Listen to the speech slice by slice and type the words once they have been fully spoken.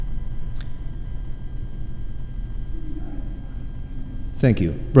Thank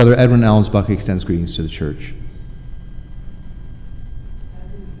you. Brother Edwin Allensbach extends greetings to the church.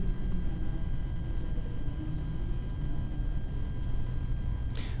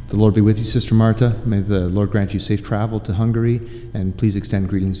 The Lord be with you, Sister Marta. May the Lord grant you safe travel to Hungary, and please extend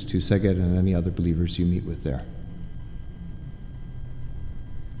greetings to Szeged and any other believers you meet with there.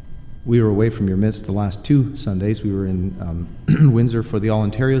 We were away from your midst the last 2 Sundays. We were in Windsor for the All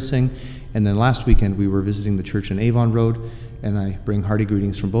Ontario Sing, and then last weekend we were visiting the church in Avon Road, and I bring hearty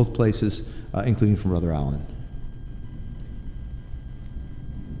greetings from both places, including from Brother Allen.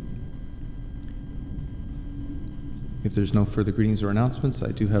 If there's no further greetings or announcements,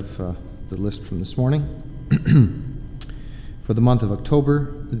 I do have the list from this morning. For the month of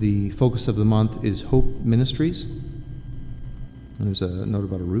October, the focus of the month is Hope Ministries. And there's a note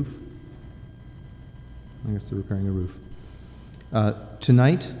about a roof. I guess they're repairing a roof.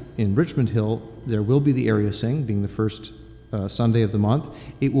 Tonight in Richmond Hill, there will be the area sing, being the first Sunday of the month.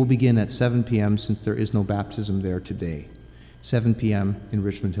 It will begin at 7 p.m. since there is no baptism there today. 7 p.m. in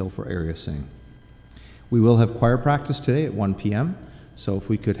Richmond Hill for area sing. We will have choir practice today at 1 p.m., so if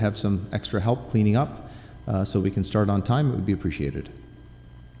we could have some extra help cleaning up so we can start on time, it would be appreciated.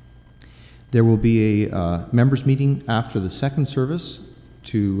 There will be a members meeting after the second service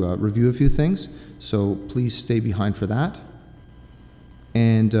to review a few things, so please stay behind for that.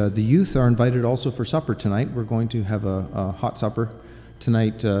 And the youth are invited also for supper tonight. We're going to have a hot supper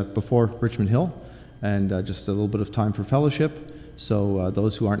tonight before Richmond Hill, and just a little bit of time for fellowship. So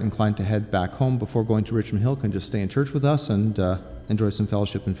those who aren't inclined to head back home before going to Richmond Hill can just stay in church with us and enjoy some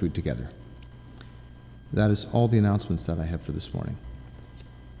fellowship and food together. That is all the announcements that I have for this morning.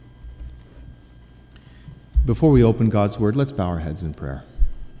 Before we open God's Word, let's bow our heads in prayer.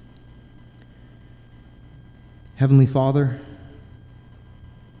 Heavenly Father,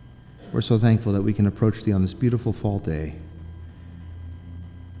 we're so thankful that we can approach Thee on this beautiful fall day.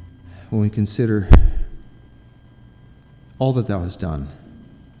 When we consider all that Thou hast done,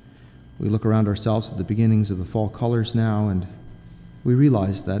 we look around ourselves at the beginnings of the fall colors now, and we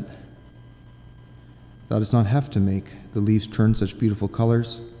realize that Thou dost not have to make the leaves turn such beautiful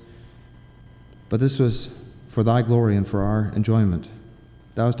colors, but this was for Thy glory and for our enjoyment.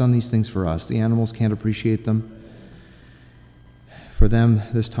 Thou hast done these things for us. The animals can't appreciate them. For them,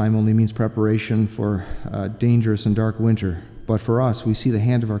 this time only means preparation for a dangerous and dark winter, but for us, we see the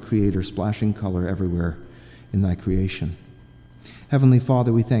hand of our Creator splashing color everywhere in Thy creation. Heavenly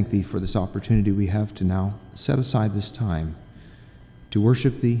Father, we thank Thee for this opportunity we have to now set aside this time to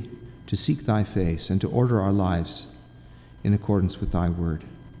worship Thee, to seek Thy face, and to order our lives in accordance with Thy word.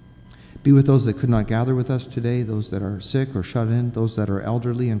 Be with those that could not gather with us today, those that are sick or shut in, those that are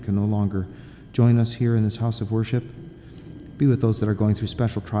elderly and can no longer join us here in this house of worship. Be with those that are going through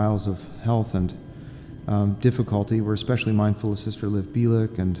special trials of health and difficulty. We're especially mindful of Sister Liv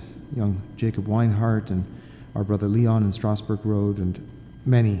Bielik and young Jacob Weinhardt and our brother Leon in Strasburg Road, and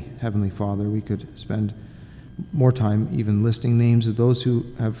many, Heavenly Father. We could spend more time even listing names of those who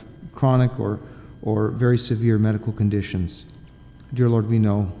have chronic or very severe medical conditions. Dear Lord, we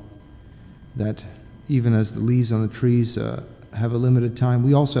know that even as the leaves on the trees have a limited time,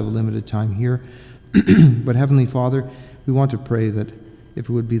 we also have a limited time here. But Heavenly Father, we want to pray that if it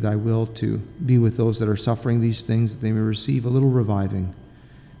would be Thy will to be with those that are suffering these things, that they may receive a little reviving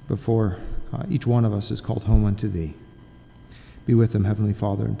before each one of us is called home unto Thee. Be with them, Heavenly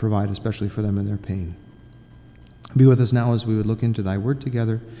Father, and provide especially for them in their pain. Be with us now as we would look into Thy word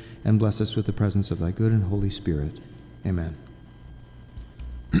together, and bless us with the presence of Thy good and Holy Spirit. Amen.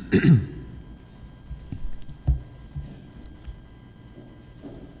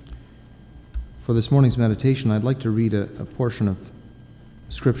 For this morning's meditation, I'd like to read a portion of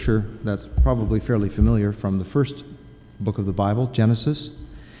Scripture that's probably fairly familiar from the first book of the Bible, Genesis.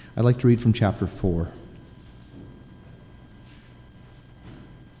 I'd like to read from chapter 4.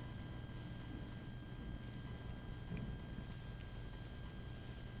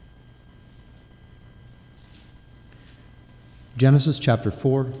 Genesis chapter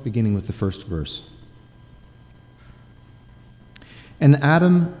 4, beginning with the first verse. And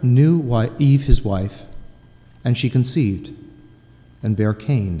Adam knew Eve his wife, and she conceived, and bare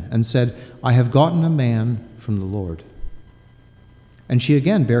Cain, and said, I have gotten a man from the Lord. And she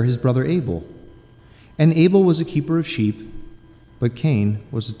again bare his brother Abel. And Abel was a keeper of sheep, but Cain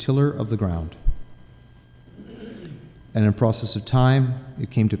was a tiller of the ground. And in process of time it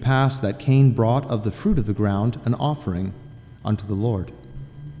came to pass that Cain brought of the fruit of the ground an offering unto the Lord.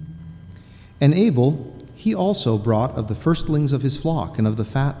 And Abel, he also brought of the firstlings of his flock and of the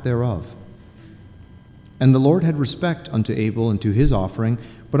fat thereof. And the Lord had respect unto Abel and to his offering,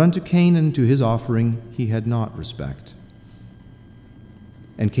 but unto Cain and to his offering he had not respect.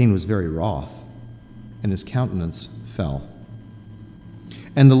 And Cain was very wroth, and his countenance fell.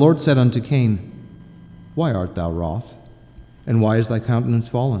 And the Lord said unto Cain, Why art thou wroth? And why is thy countenance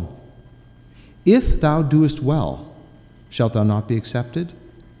fallen? If thou doest well, shalt thou not be accepted?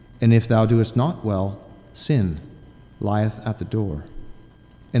 And if thou doest not well, sin lieth at the door.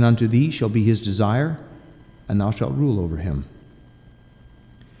 And unto thee shall be his desire, and thou shalt rule over him.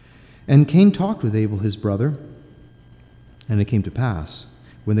 And Cain talked with Abel his brother, and it came to pass,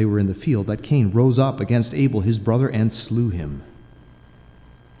 when they were in the field, that Cain rose up against Abel his brother and slew him.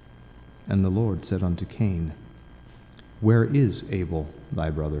 And the Lord said unto Cain, Where is Abel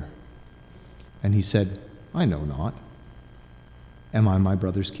thy brother? And he said, I know not. Am I my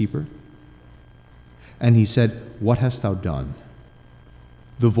brother's keeper? And he said, What hast thou done?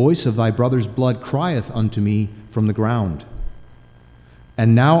 The voice of thy brother's blood crieth unto me from the ground.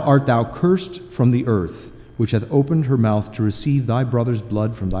 And now art thou cursed from the earth, which hath opened her mouth to receive thy brother's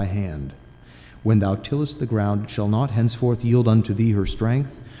blood from thy hand. When thou tillest the ground, it shall not henceforth yield unto thee her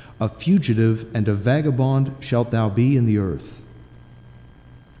strength. A fugitive and a vagabond shalt thou be in the earth.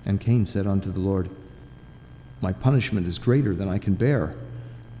 And Cain said unto the Lord, My punishment is greater than I can bear.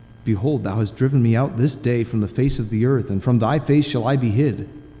 Behold, thou hast driven me out this day from the face of the earth, and from thy face shall I be hid.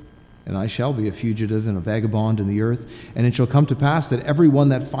 And I shall be a fugitive and a vagabond in the earth, and it shall come to pass that every one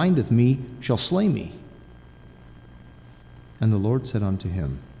that findeth me shall slay me. And the Lord said unto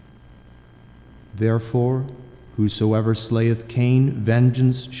him, Therefore, whosoever slayeth Cain,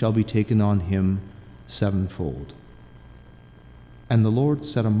 vengeance shall be taken on him sevenfold. And the Lord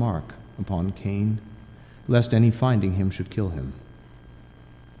set a mark upon Cain, lest any finding him should kill him.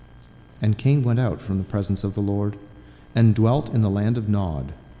 And Cain went out from the presence of the Lord, and dwelt in the land of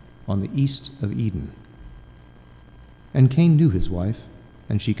Nod, on the east of Eden. And Cain knew his wife,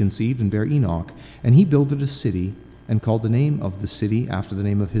 and she conceived and bare Enoch, and he builded a city, and called the name of the city after the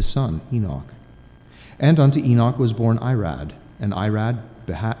name of his son, Enoch. And unto Enoch was born Irad, and Irad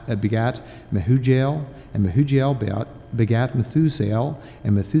begat Mehujael, and Mehujael begat Methusael,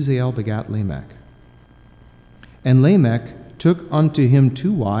 and Methusael begat Lamech. And Lamech took unto him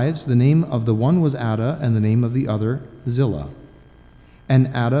 2 wives, the name of the one was Adah, and the name of the other Zillah. And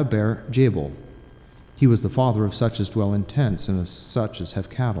Adah bare Jabal. He was the father of such as dwell in tents, and of such as have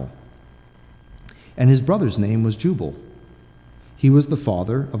cattle. And his brother's name was Jubal. He was the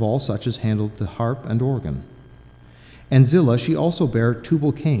father of all such as handled the harp and organ. And Zillah, she also bare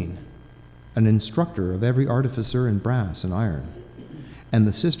Tubal-Cain, an instructor of every artificer in brass and iron. And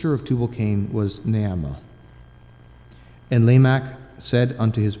the sister of Tubal-Cain was Naamah. And Lamech said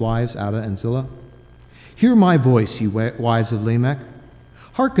unto his wives, Adah and Zillah, Hear my voice, ye wives of Lamech.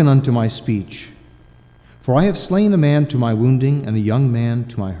 Hearken unto my speech. For I have slain a man to my wounding, and a young man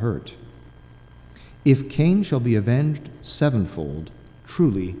to my hurt. If Cain shall be avenged sevenfold,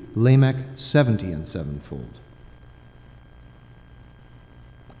 truly Lamech 70 and sevenfold.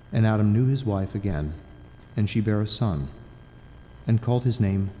 And Adam knew his wife again, and she bare a son, and called his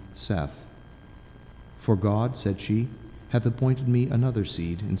name Seth. For God, said she, hath appointed me another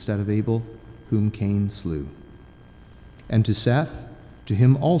seed instead of Abel, whom Cain slew. And to Seth, to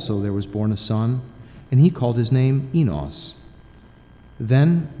him also there was born a son, and he called his name Enos.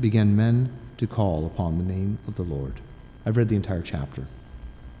 Then began men to call upon the name of the Lord. I've read the entire chapter.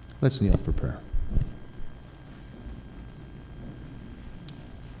 Let's kneel for prayer.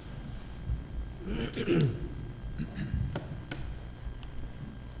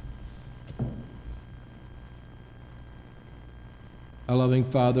 Our loving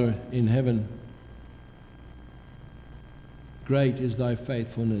Father in heaven, great is thy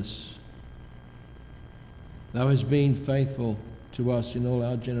faithfulness. Thou hast been faithful to us in all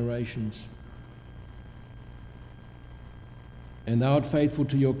our generations. And thou art faithful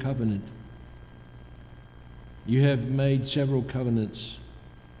to your covenant. You have made several covenants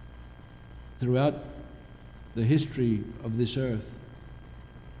throughout the history of this earth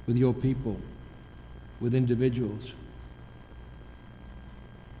with your people, with individuals.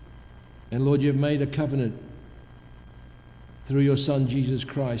 And Lord, you've made a covenant through your Son, Jesus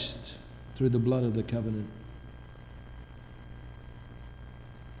Christ, through the blood of the covenant.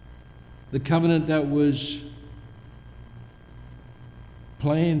 The covenant that was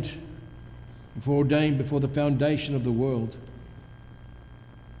planned and foreordained before the foundation of the world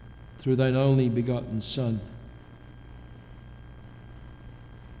through thine only begotten Son.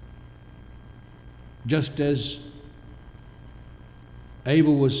 Just as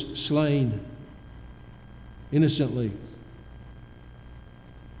Abel was slain innocently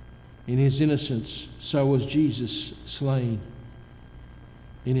in his innocence, so was Jesus slain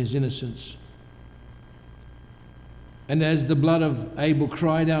in his innocence. And as the blood of Abel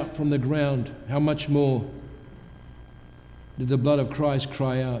cried out from the ground, how much more did the blood of Christ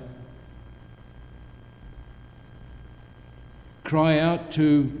cry out? Cry out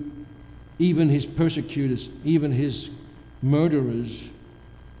to even his persecutors, even his murderers,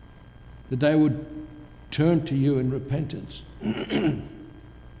 that they would turn to you in repentance.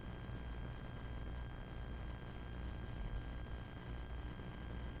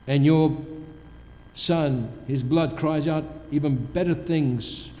 And your Son, his blood cries out even better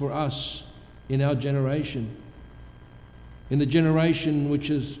things for us in our generation, in the generation which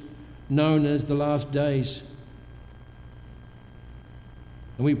is known as the last days.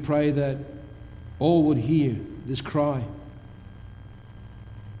 And we pray that all would hear this cry,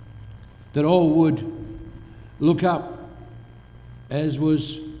 that all would look up, as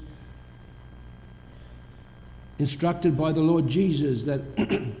was instructed by the Lord Jesus, that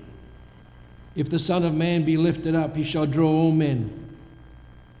if the Son of Man be lifted up, he shall draw all men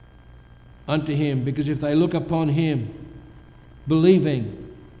unto him. Because if they look upon him,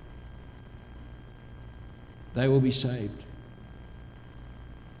 believing, they will be saved.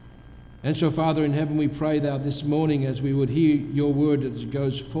 And so, Father in heaven, we pray thou this morning, as we would hear your word as it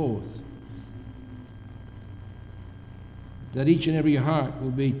goes forth, that each and every heart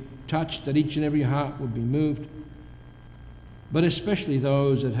will be touched, that each and every heart will be moved, but especially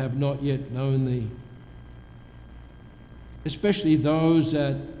those that have not yet known thee, especially those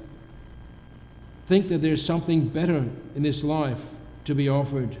that think that there's something better in this life to be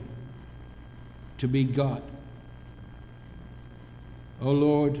offered, to be got. Oh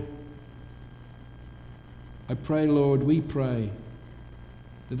Lord, I pray, Lord, we pray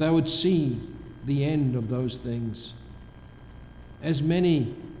that they would see the end of those things. As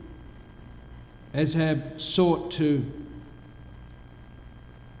many as have sought to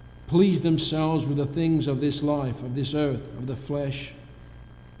please themselves with the things of this life, of this earth, of the flesh,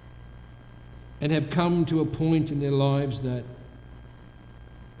 and have come to a point in their lives that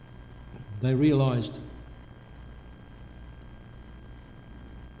they realized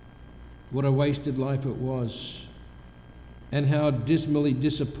what a wasted life it was, and how dismally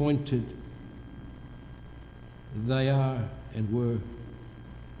disappointed they are and were.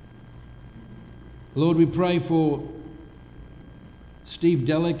 Lord, we pray for Steve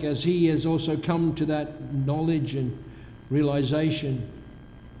Delick, as he has also come to that knowledge and realization,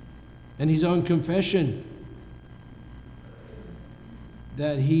 and his own confession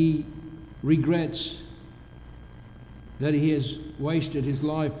that he regrets that he has wasted his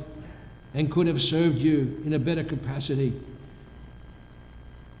life and could have served you in a better capacity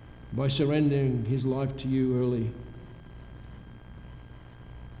by surrendering his life to you early.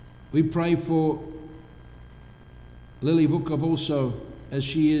 We pray for Lily Vukov also, as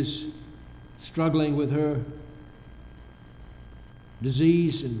she is struggling with her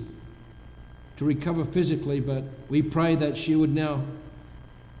disease and to recover physically, but we pray that she would now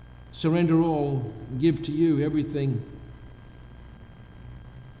surrender all, give to you everything,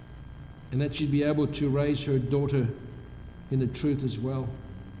 and that she'd be able to raise her daughter in the truth as well.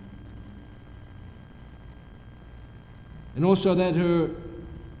 And also that her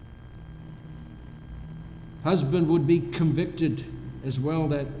husband would be convicted as well,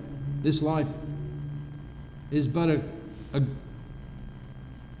 that this life is but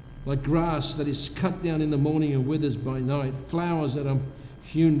like grass that is cut down in the morning and withers by night, flowers that are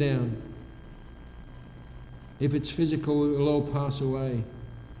hewn down. If it's physical, it will all pass away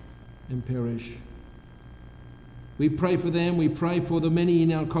and perish. We pray for them. We pray for the many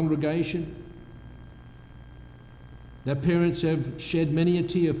in our congregation that parents have shed many a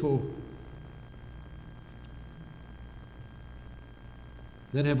tear for,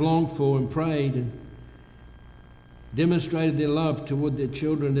 that have longed for and prayed and demonstrated their love toward their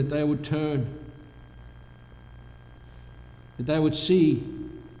children, that they would turn, that they would see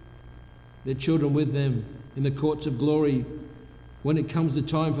their children with them in the courts of glory when it comes the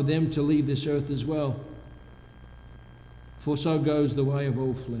time for them to leave this earth as well. For so goes the way of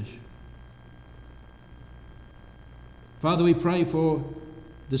all flesh. Father, we pray for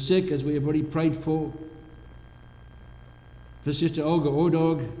the sick, as we have already prayed for Sister Olga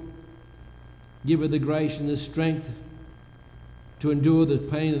Ordog. Give her the grace and the strength to endure the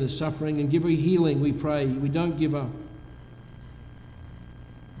pain and the suffering, and give her healing, we pray. We don't give up,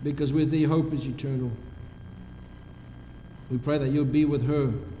 because with thee hope is eternal. We pray that you'll be with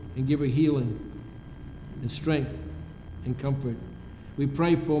her and give her healing and strength and comfort. We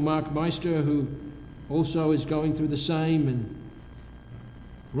pray for Mark Meister, who also is going through the same, and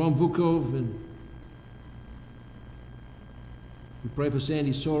Ron Vukov, and we pray for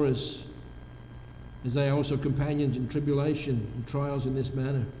Sandy Soros, as they are also companions in tribulation and trials in this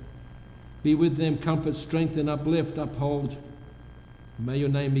manner. Be with them, comfort, strengthen, uplift, uphold. May your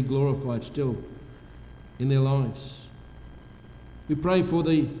name be glorified still in their lives. We pray for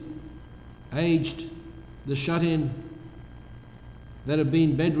the aged, the shut-in, that have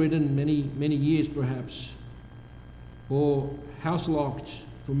been bedridden many years perhaps, or house-locked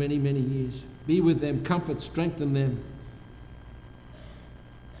for many years. Be with them, comfort, strengthen them.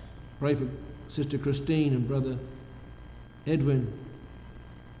 Pray for Sister Christine and Brother Edwin.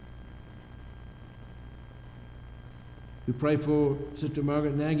 We pray for Sister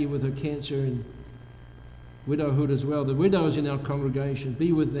Margaret Nagy with her cancer and widowhood as well. The widows in our congregation,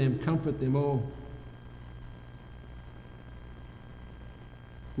 be with them, comfort them all.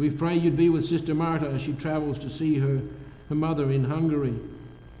 We pray you'd be with Sister Marta as she travels to see her mother in Hungary.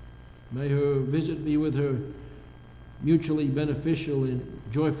 May her visit be with her mutually beneficial and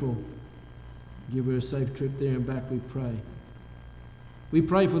joyful. Give her a safe trip there and back, we pray. We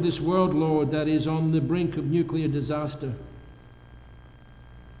pray for this world, Lord, that is on the brink of nuclear disaster.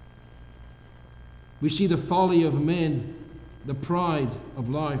 We see the folly of men, the pride of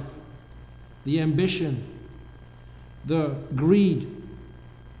life, the ambition, the greed.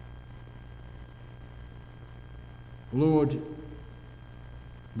 Lord,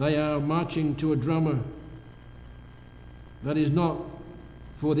 they are marching to a drummer that is not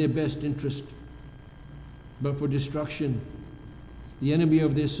for their best interest, but for destruction. The enemy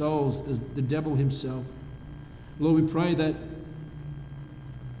of their souls, the devil himself. Lord, we pray that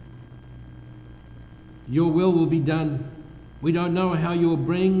your will be done. We don't know how you'll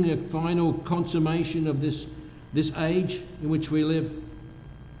bring a final consummation of this age in which we live.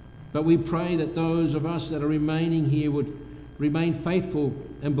 But we pray that those of us that are remaining here would remain faithful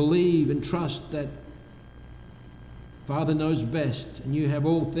and believe and trust that Father knows best, and you have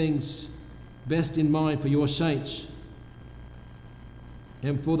all things best in mind for your saints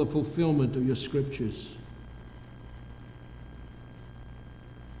and for the fulfillment of your scriptures.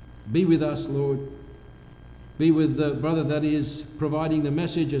 Be with us, Lord. Be with the brother that is providing the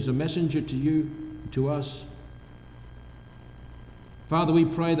message as a messenger to you, to us. Father, we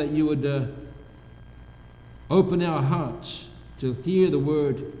pray that you would open our hearts to hear the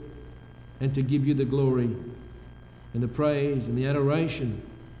word and to give you the glory and the praise and the adoration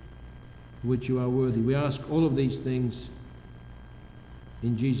for which you are worthy. We ask all of these things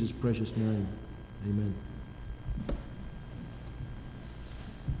in Jesus' precious name. Amen.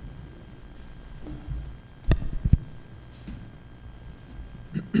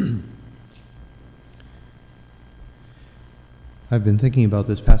 I've been thinking about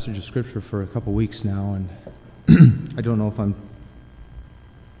this passage of Scripture for a couple weeks now, and I don't know if I'm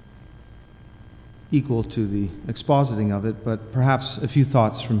equal to the expositing of it, but perhaps a few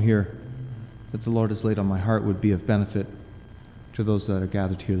thoughts from here that the Lord has laid on my heart would be of benefit to those that are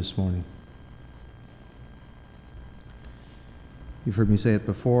gathered here this morning. You've heard me say it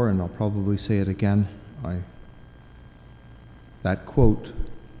before, and I'll probably say it again. That quote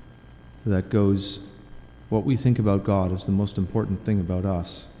that goes, "What we think about God is the most important thing about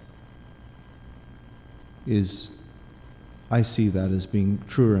us," I see that as being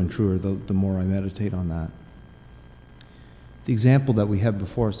truer and truer the more I meditate on that. The example that we have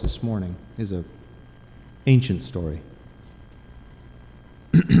before us this morning is an ancient story.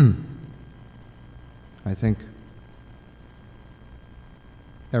 I think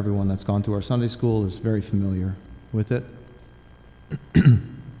everyone that's gone through our Sunday school is very familiar with it.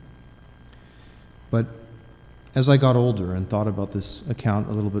 But as I got older and thought about this account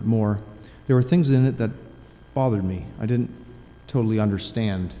a little bit more, there were things in it that bothered me. I didn't totally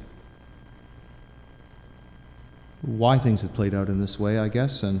understand why things had played out in this way, I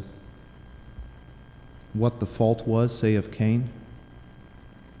guess, and what the fault was, say, of Cain.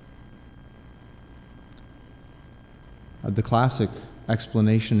 The classic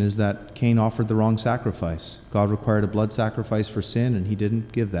explanation is that Cain offered the wrong sacrifice. God required a blood sacrifice for sin, and he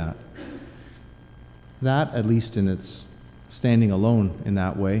didn't give that. That, at least in its standing alone in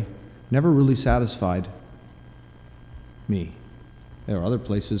that way, never really satisfied me. There are other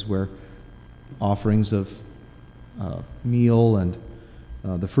places where offerings of meal and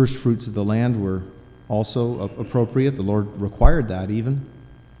the first fruits of the land were also appropriate. The Lord required that even.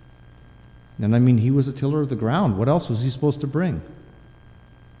 And I mean, he was a tiller of the ground. What else was he supposed to bring?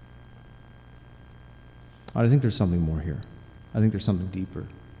 I think there's something more here. I think there's something deeper,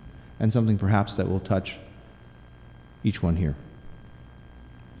 and something perhaps that will touch each one here.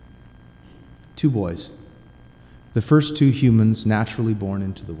 Two boys, the first two humans naturally born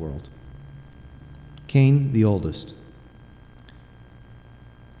into the world. Cain, the oldest.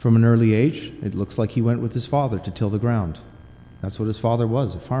 From an early age, it looks like he went with his father to till the ground. That's what his father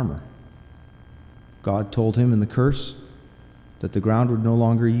was, a farmer. God told him in the curse that the ground would no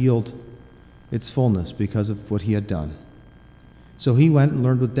longer yield its fullness because of what he had done. So he went and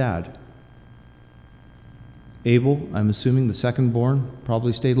learned with Dad. Abel, I'm assuming the second born,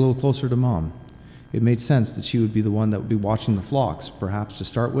 probably stayed a little closer to Mom. It made sense that she would be the one that would be watching the flocks, perhaps to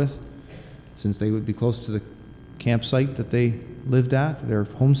start with, since they would be close to the campsite that they lived at, their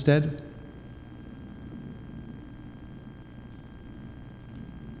homestead.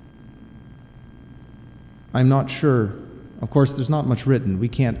 I'm not sure. Of course, there's not much written. We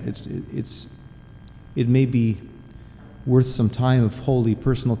can't, it may be worth some time of wholly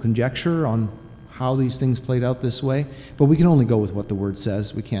personal conjecture on how these things played out this way, but we can only go with what the Word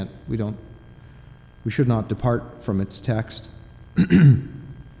says. We should not depart from its text.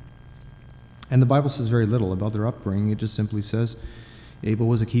 And the Bible says very little about their upbringing. It just simply says Abel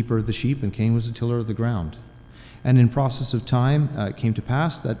was a keeper of the sheep and Cain was a tiller of the ground. And in process of time, it came to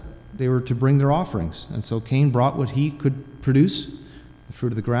pass that they were to bring their offerings. And so Cain brought what he could produce, the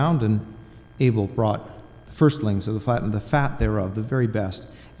fruit of the ground, and Abel brought the firstlings of the fat thereof, the very best.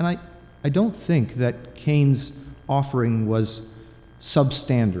 And I don't think that Cain's offering was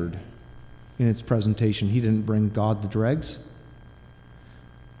substandard in its presentation. He didn't bring God the dregs.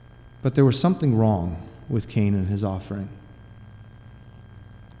 But there was something wrong with Cain and his offering.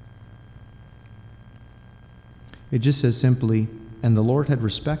 It just says simply, "And the Lord had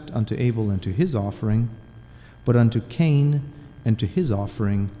respect unto Abel and to his offering, but unto Cain and to his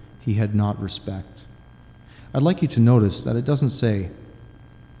offering he had not respect." I'd like you to notice that it doesn't say,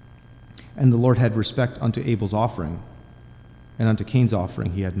 "And the Lord had respect unto Abel's offering, and unto Cain's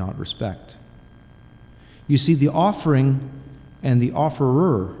offering he had not respect." You see, the offering and the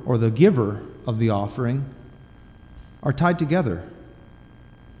offerer, or the giver of the offering, are tied together.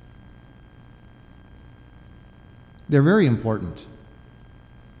 They're very important.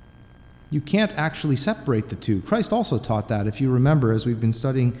 You can't actually separate the two. Christ also taught that. If you remember, as we've been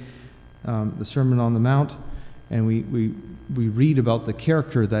studying the Sermon on the Mount, and we read about the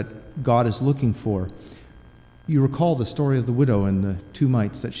character that God is looking for, you recall the story of the widow and the 2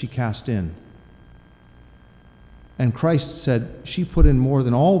 mites that she cast in. And Christ said she put in more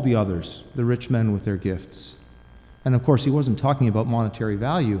than all the others, the rich men with their gifts. And of course, he wasn't talking about monetary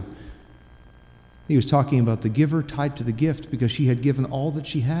value. He was talking about the giver tied to the gift because she had given all that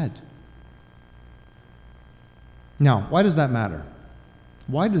she had. Now, why does that matter?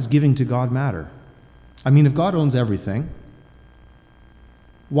 Why does giving to God matter? I mean, if God owns everything,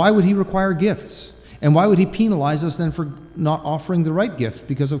 why would he require gifts? And why would he penalize us then for not offering the right gift?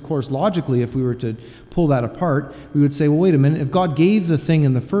 Because, of course, logically, if we were to pull that apart, we would say, well, wait a minute, if God gave the thing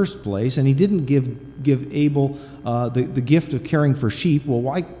in the first place and he didn't give Abel the gift of caring for sheep, well,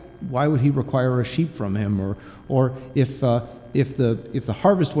 why would he require a sheep from him? Or if the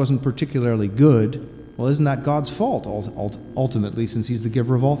harvest wasn't particularly good, well, isn't that God's fault ultimately, since he's the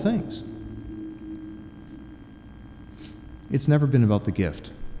giver of all things? It's never been about the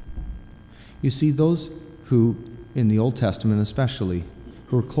gift. You see, those who, in the Old Testament especially,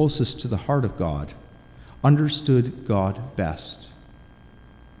 who were closest to the heart of God, understood God best.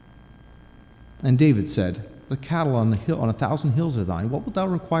 And David said, "The cattle on 1,000 hills are thine. What wilt thou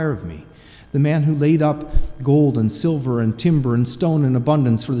require of me?" The man who laid up gold and silver and timber and stone in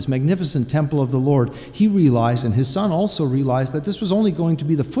abundance for this magnificent temple of the Lord, he realized, and his son also realized, that this was only going to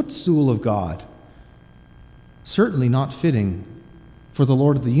be the footstool of God. Certainly not fitting for the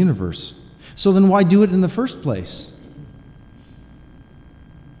Lord of the universe. So then why do it in the first place?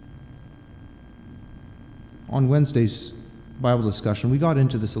 On Wednesday's Bible discussion, we got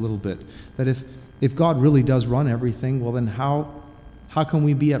into this a little bit, that if God really does run everything, well then how can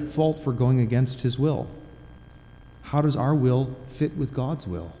we be at fault for going against his will? How does our will fit with God's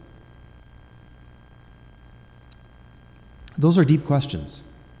will? Those are deep questions,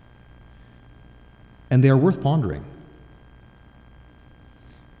 and they are worth pondering.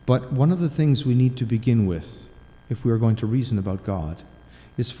 But one of the things we need to begin with, if we are going to reason about God,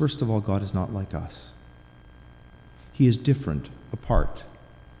 is first of all, God is not like us. He is different, apart.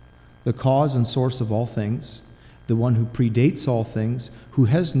 The cause and source of all things, the one who predates all things, who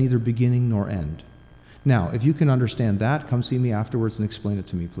has neither beginning nor end. Now, if you can understand that, come see me afterwards and explain it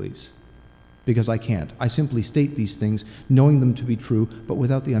to me, please. Because I can't. I simply state these things, knowing them to be true, but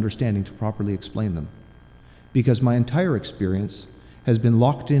without the understanding to properly explain them. Because my entire experience has been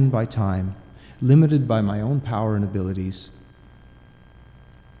locked in by time, limited by my own power and abilities,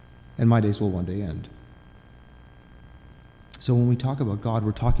 and my days will one day end. So when we talk about God,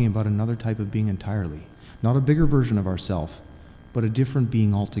 we're talking about another type of being entirely, not a bigger version of ourselves, but a different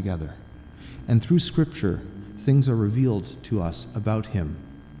being altogether. And through Scripture, things are revealed to us about him.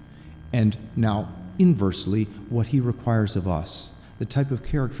 And now, inversely, what he requires of us, the type of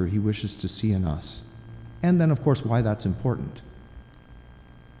character he wishes to see in us. And then, of course, why that's important.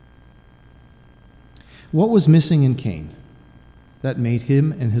 What was missing in Cain that made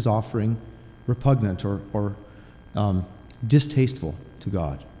him and his offering repugnant or distasteful to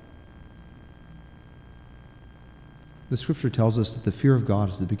God? The Scripture tells us that the fear of God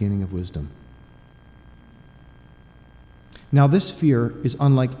is the beginning of wisdom. Now, this fear is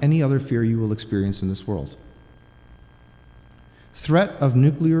unlike any other fear you will experience in this world. Threat of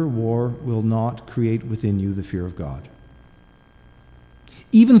nuclear war will not create within you the fear of God.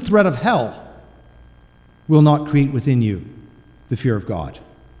 Even threat of hell will not create within you the fear of God.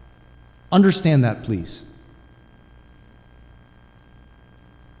 Understand that, please.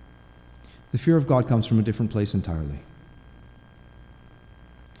 The fear of God comes from a different place entirely.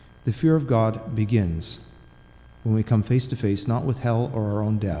 The fear of God begins when we come face to face, not with hell or our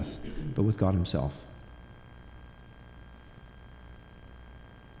own death, but with God himself.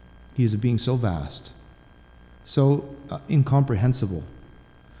 He is a being so vast, so incomprehensible,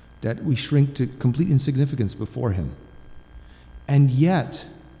 that we shrink to complete insignificance before him. And yet,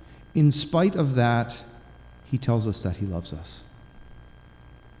 in spite of that, he tells us that he loves us.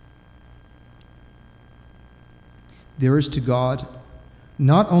 There is to God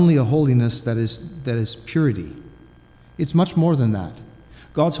not only a holiness that is purity, it's much more than that.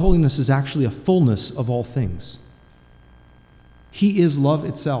 God's holiness is actually a fullness of all things. He is love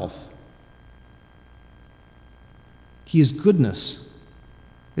itself. He is goodness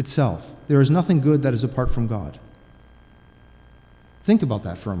itself. There is nothing good that is apart from God. Think about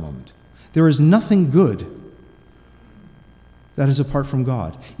that for a moment. There is nothing good that is apart from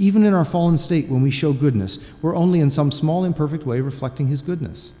God. Even in our fallen state, when we show goodness, we're only in some small, imperfect way reflecting his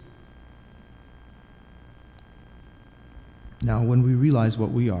goodness. Now, when we realize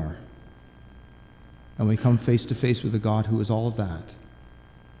what we are, and we come face to face with a God who is all of that,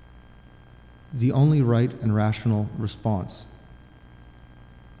 the only right and rational response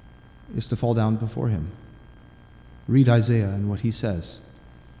is to fall down before him. Read Isaiah and what he says.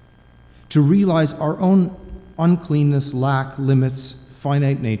 To realize our own uncleanness, lack, limits,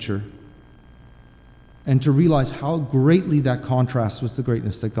 finite nature, and to realize how greatly that contrasts with the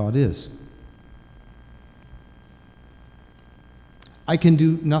greatness that God is. I can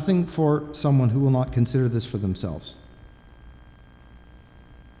do nothing for someone who will not consider this for themselves.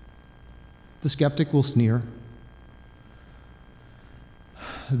 The skeptic will sneer.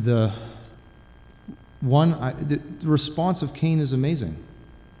 The response of Cain is amazing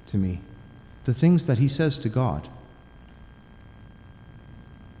to me. The things that he says to God.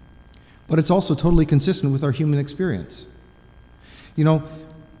 But it's also totally consistent with our human experience. You know,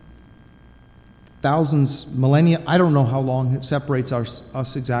 thousands, millennia, I don't know how long it separates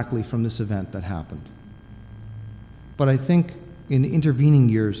us exactly from this event that happened. But I think in the intervening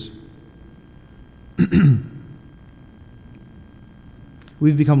years,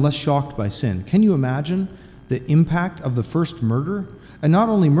 we've become less shocked by sin. Can you imagine the impact of the first murder? And not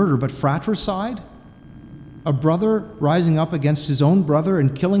only murder, but fratricide? A brother rising up against his own brother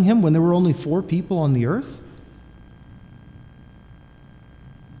and killing him when there were only 4 people on the earth?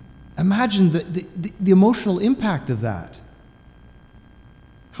 Imagine the emotional impact of that.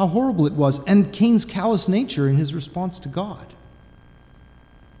 How horrible it was. And Cain's callous nature in his response to God.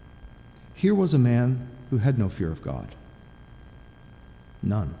 Here was a man who had no fear of God.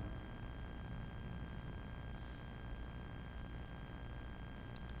 None.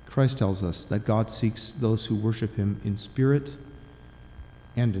 Christ tells us that God seeks those who worship him in spirit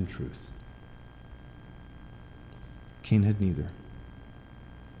and in truth. Cain had neither.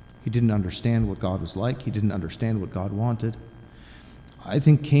 He didn't understand what God was like. He didn't understand what God wanted. I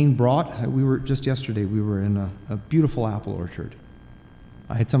think Cain just yesterday, we were in a beautiful apple orchard.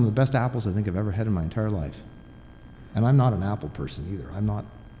 I had some of the best apples I think I've ever had in my entire life. And I'm not an apple person either.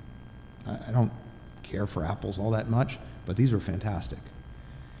 I don't care for apples all that much, but these were fantastic.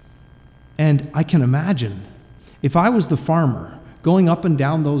 And I can imagine, if I was the farmer, going up and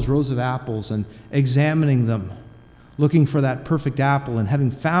down those rows of apples and examining them, looking for that perfect apple, and having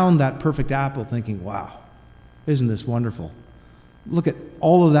found that perfect apple, thinking, wow, isn't this wonderful? Look at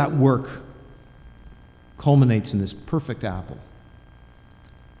all of that work culminates in this perfect apple.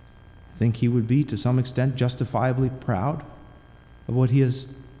 I think he would be, to some extent, justifiably proud of what he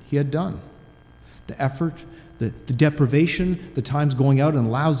had done. The effort, the deprivation, the times going out in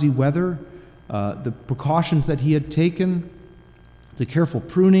lousy weather, the precautions that he had taken, the careful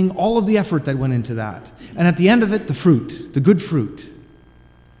pruning, all of the effort that went into that. And at the end of it, the fruit, the good fruit.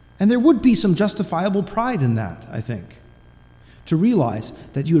 And there would be some justifiable pride in that, I think, to realize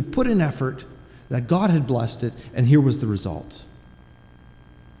that you had put in effort, that God had blessed it, and here was the result.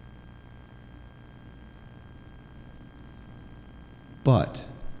 But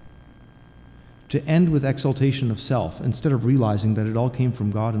to end with exaltation of self, instead of realizing that it all came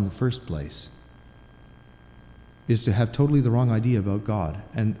from God in the first place, is to have totally the wrong idea about God.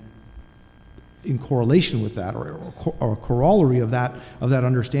 And in correlation with that, or a corollary of that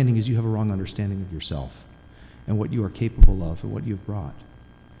understanding, is you have a wrong understanding of yourself and what you are capable of and what you've brought.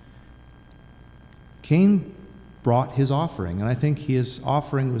 Cain brought his offering, and I think his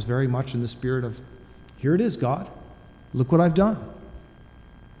offering was very much in the spirit of, here it is, God. Look what I've done.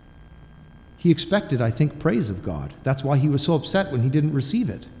 He expected, I think, praise of God. That's why he was so upset when he didn't receive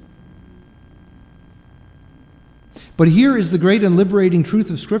it. But here is the great and liberating truth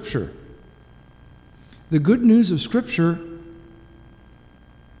of Scripture. The good news of Scripture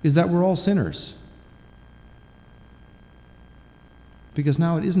is that we're all sinners. Because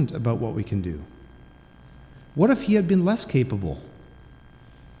now it isn't about what we can do. What if he had been less capable?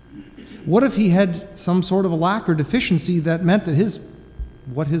 What if he had some sort of a lack or deficiency that meant that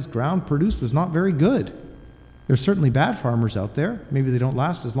what his ground produced was not very good? There's certainly bad farmers out there. Maybe they don't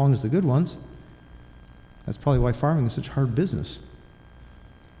last as long as the good ones. That's probably why farming is such hard business.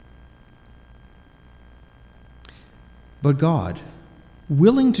 But God,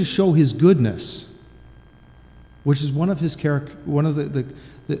 willing to show his goodness, which is one of his character, one of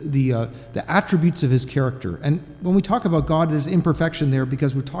the attributes of his character. And when we talk about God, there's imperfection there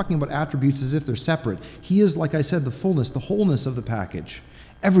because we're talking about attributes as if they're separate. He is, like I said, the fullness, the wholeness of the package,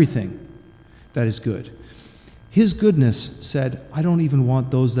 everything that is good. His goodness said, I don't even want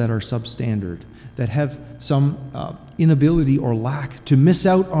those that are substandard, that have some inability or lack to miss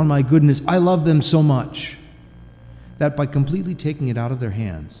out on my goodness. I love them so much that by completely taking it out of their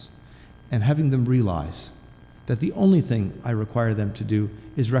hands and having them realize that the only thing I require them to do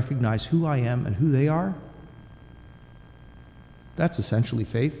is recognize who I am and who they are, that's essentially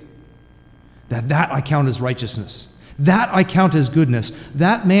faith. That I count as righteousness. That I count as goodness.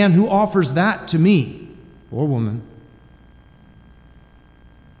 That man who offers that to me, or woman,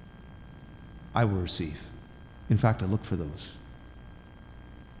 I will receive. In fact, I look for those.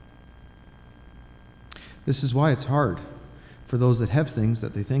 This is why it's hard for those that have things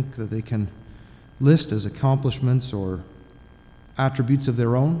that they think that they can list as accomplishments or attributes of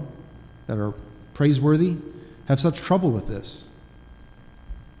their own that are praiseworthy, have such trouble with this.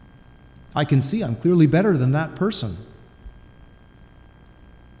 I can see I'm clearly better than that person.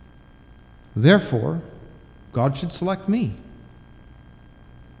 Therefore, God should select me.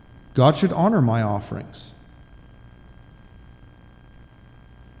 God should honor my offerings.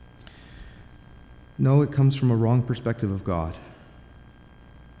 No, it comes from a wrong perspective of God.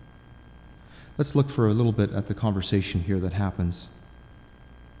 Let's look for a little bit at the conversation here that happens.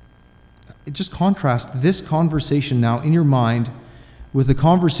 Just contrast this conversation now in your mind with the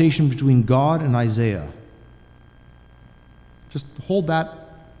conversation between God and Isaiah. Just hold that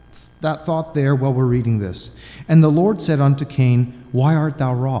thought there while we're reading this. And the Lord said unto Cain, Why art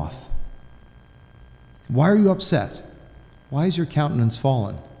thou wroth? Why are you upset? Why is your countenance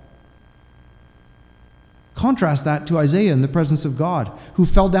fallen? Contrast that to Isaiah in the presence of God, who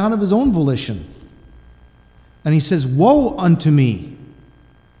fell down of his own volition. And he says, Woe unto me!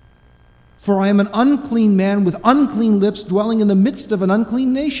 For I am an unclean man with unclean lips, dwelling in the midst of an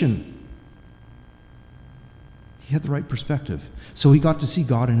unclean nation. He had the right perspective, so he got to see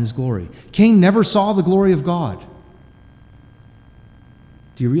God in his glory. Cain never saw the glory of God.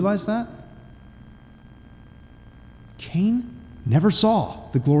 Do you realize that? Cain never saw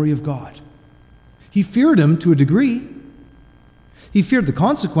the glory of God. He feared him to a degree. He feared the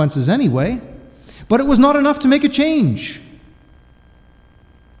consequences anyway, but it was not enough to make a change.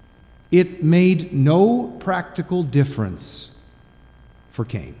 It made no practical difference for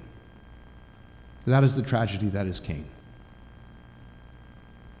Cain. That is the tragedy that is Cain.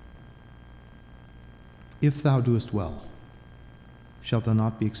 If thou doest well, shalt thou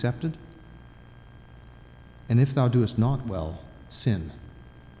not be accepted? And if thou doest not well, sin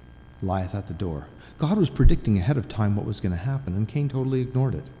lieth at the door. God was predicting ahead of time what was going to happen, and Cain totally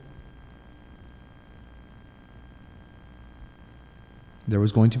ignored it. There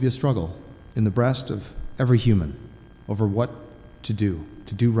was going to be a struggle in the breast of every human over what to do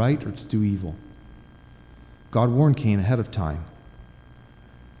right or to do evil. God warned Cain ahead of time.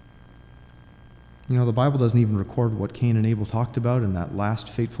 You know, the Bible doesn't even record what Cain and Abel talked about in that last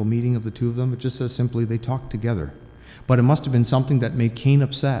fateful meeting of the two of them. It just says simply they talked together. but it must have been something that made Cain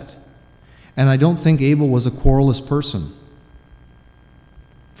upset. And I don't think Abel was a quarrelous person.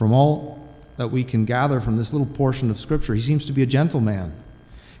 From all that we can gather from this little portion of Scripture, he seems to be a gentleman.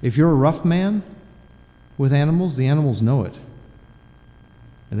 If you're a rough man with animals, the animals know it.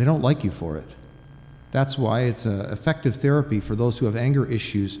 And they don't like you for it. That's why it's an effective therapy for those who have anger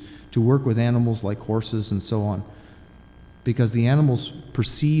issues to work with animals like horses and so on. Because the animals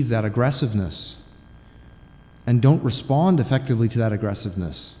perceive that aggressiveness and don't respond effectively to that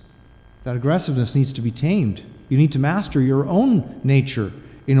aggressiveness. That aggressiveness needs to be tamed. You need to master your own nature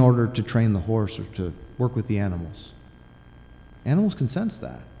in order to train the horse or to work with the animals. Animals can sense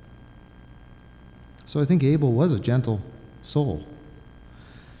that. So I think Abel was a gentle soul.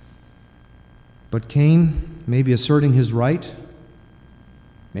 But Cain, maybe asserting his right,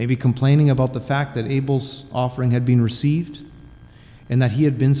 maybe complaining about the fact that Abel's offering had been received and that he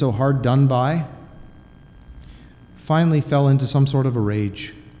had been so hard done by, finally fell into some sort of a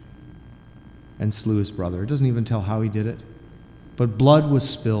rage and slew his brother. It doesn't even tell how he did it, but blood was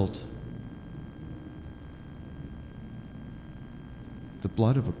spilled. The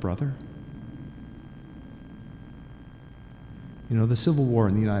blood of a brother? You know, the Civil War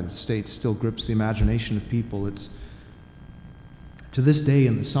in the United States still grips the imagination of people. It's to this day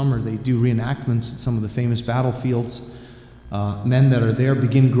in the summer, they do reenactments at some of the famous battlefields. Men that are there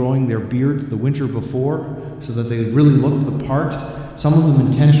begin growing their beards the winter before so that they really look the part. Some of them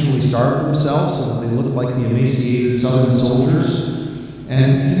intentionally starve themselves so that they look like the emaciated Southern soldiers.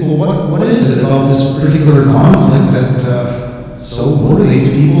 And you think, well, what is it about this particular conflict that so motivates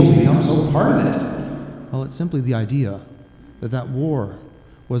people to become so part of it? Well, it's simply the idea that war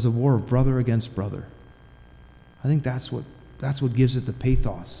was a war of brother against brother. I think that's what gives it the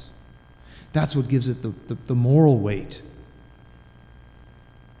pathos. That's what gives it the moral weight.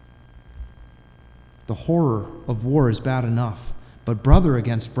 The horror of war is bad enough, but brother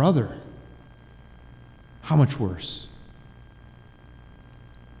against brother, how much worse?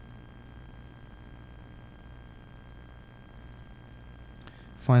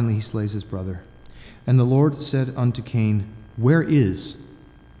 Finally, he slays his brother. And the Lord said unto Cain, Where is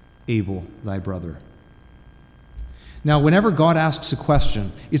Abel thy brother? Now, whenever God asks a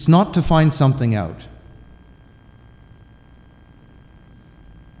question, it's not to find something out.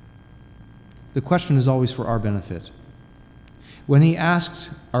 The question is always for our benefit. When he asked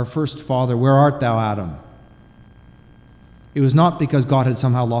our first father, Where art thou, Adam? It was not because God had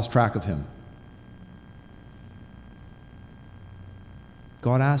somehow lost track of him.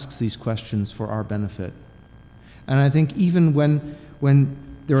 God asks these questions for our benefit. And I think even when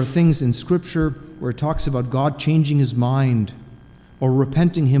there are things in Scripture where it talks about God changing his mind or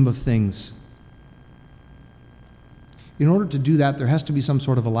repenting him of things, in order to do that, there has to be some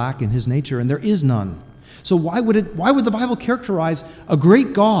sort of a lack in his nature, and there is none. So why would the Bible characterize a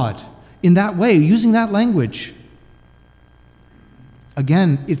great God in that way, using that language?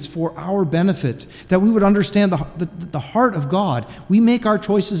 Again, it's for our benefit, that we would understand the heart of God. We make our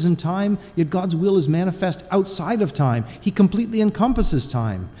choices in time, yet God's will is manifest outside of time. He completely encompasses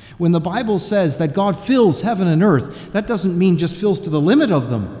time. When the Bible says that God fills heaven and earth, that doesn't mean just fills to the limit of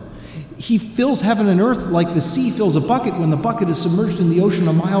them. He fills heaven and earth like the sea fills a bucket when the bucket is submerged in the ocean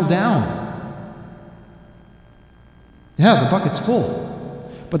a mile down. Yeah, the bucket's full.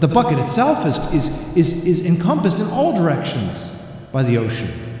 But the bucket itself is encompassed in all directions by the ocean.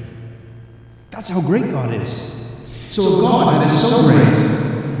 That's how great God is. So a God that is so great,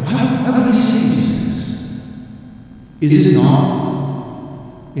 why would he say these things? Is it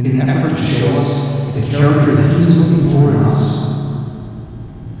not in an effort to show us the character that he is looking for in us?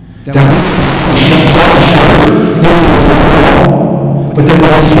 That but then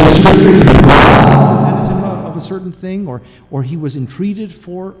when I see the Scripture, he convinced him of a certain thing, or he was entreated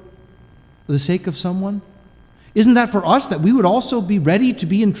for the sake of someone. Isn't that for us, that we would also be ready to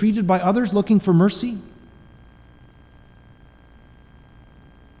be entreated by others looking for mercy?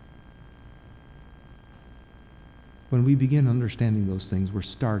 When we begin understanding those things, we're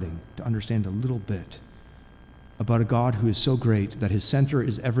starting to understand a little bit about a God who is so great that his center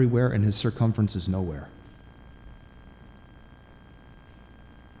is everywhere and his circumference is nowhere.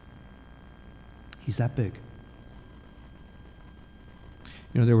 He's that big.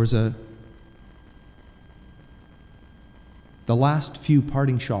 You know, there was the last few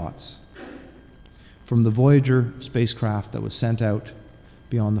parting shots from the Voyager spacecraft that was sent out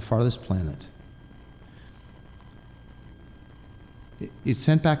beyond the farthest planet. It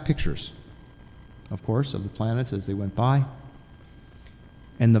sent back pictures, of course, of the planets as they went by.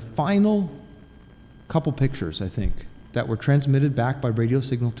 And the final couple pictures, I think, that were transmitted back by radio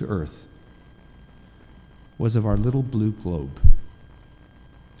signal to Earth was of our little blue globe.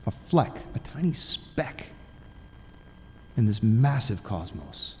 A fleck, a tiny speck in this massive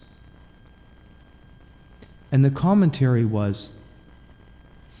cosmos. And the commentary was,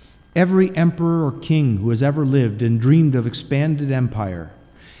 every emperor or king who has ever lived and dreamed of expanded empire,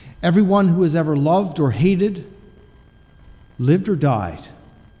 everyone who has ever loved or hated, lived or died,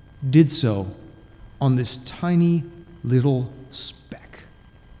 did so on this tiny little speck.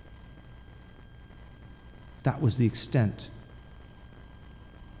 That was the extent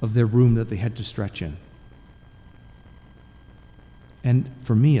of their room that they had to stretch in. And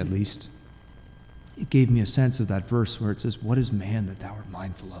for me, at least, it gave me a sense of that verse where it says, "What is man that thou art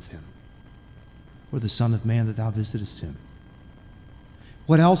mindful of him? Or the Son of Man that thou visitest him?"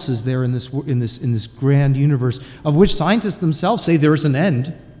 What else is there in this grand universe of which scientists themselves say there is an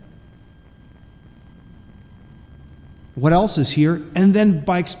end? What else is here? And then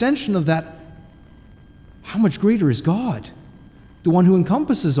by extension of that, how much greater is God? The one who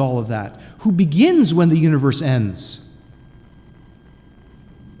encompasses all of that, who begins when the universe ends.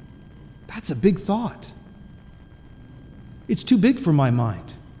 That's a big thought. It's too big for my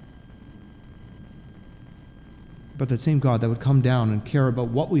mind. But that same God that would come down and care about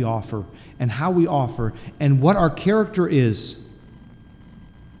what we offer and how we offer and what our character is.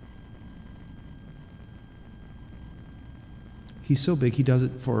 He's so big, he does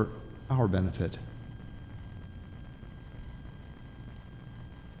it for our benefit.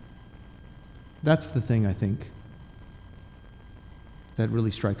 That's the thing, I think, that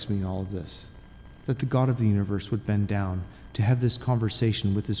really strikes me in all of this. That the God of the universe would bend down to have this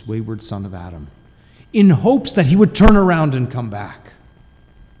conversation with this wayward son of Adam, in hopes that he would turn around and come back.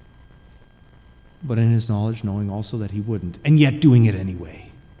 But in his knowledge, knowing also that he wouldn't, and yet doing it anyway.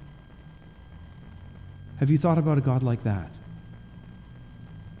 Have you thought about a God like that?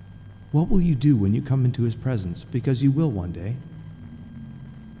 What will you do when you come into his presence? Because you will one day.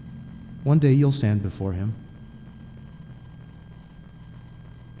 One day you'll stand before him.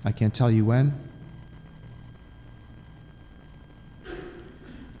 I can't tell you when,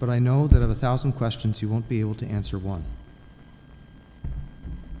 but I know that of 1,000 questions you won't be able to answer one.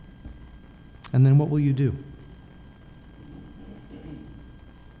 And then what will you do?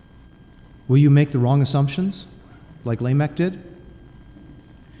 Will you make the wrong assumptions, like Lamech did?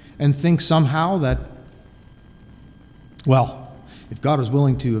 And think somehow that, well, if God was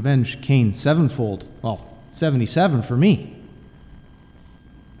willing to avenge Cain sevenfold, well, 77 for me.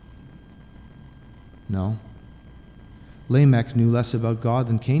 No. Lamech knew less about God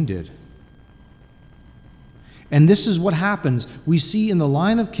than Cain did. And this is what happens. We see in the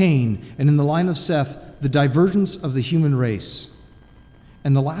line of Cain and in the line of Seth the divergence of the human race.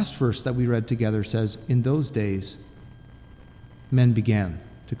 And the last verse that we read together says, "In those days, men began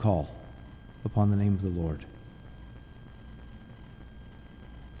to call upon the name of the Lord."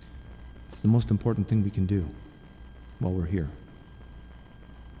 It's the most important thing we can do while we're here.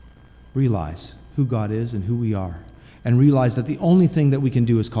 Realize who God is and who we are, and realize that the only thing that we can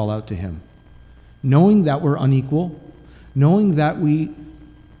do is call out to him. Knowing that we're unequal, knowing that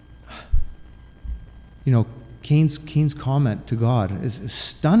Cain's comment to God is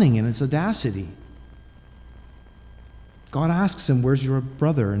stunning in its audacity. God asks him, "Where's your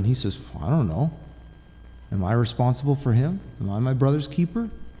brother?" And he says, "I don't know. Am I responsible for him? Am I my brother's keeper?"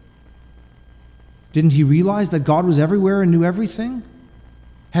 Didn't he realize that God was everywhere and knew everything?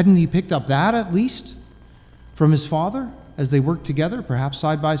 Hadn't he picked up that, at least, from his father as they worked together, perhaps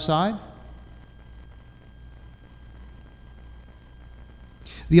side by side?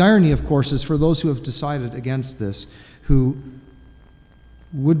 The irony, of course, is for those who have decided against this, who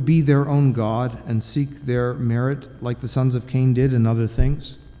would be their own God and seek their merit like the sons of Cain did in other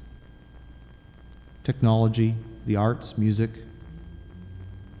things. Technology, the arts, music,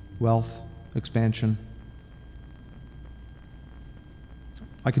 wealth, expansion.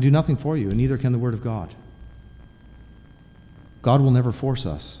 I can do nothing for you, and neither can the Word of God. God will never force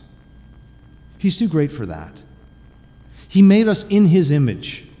us. He's too great for that. He made us in his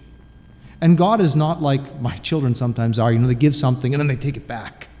image. And God is not like my children sometimes are. They give something and then they take it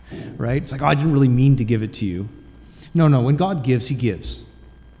back, right? It's like, I didn't really mean to give it to you. No, when God gives, he gives.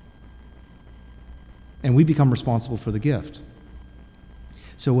 And we become responsible for the gift.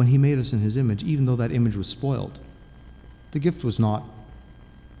 So when he made us in his image, even though that image was spoiled, the gift was not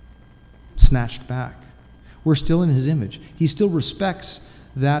snatched back. We're still in his image. He still respects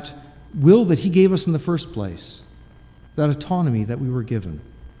that will that he gave us in the first place, that autonomy that we were given.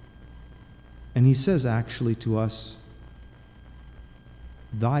 And he says actually to us,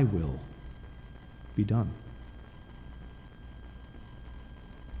 "Thy will be done."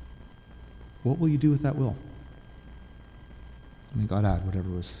 What will you do with that will? May God add whatever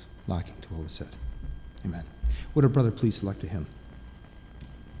was lacking to what was said. Amen. Would a brother please select a hymn?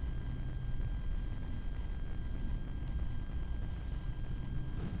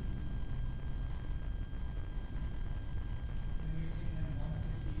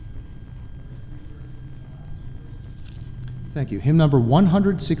 Thank you. Hymn number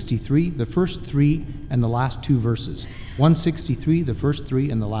 163, the first three and the last two verses. 163, the first three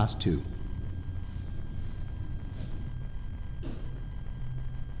and the last two.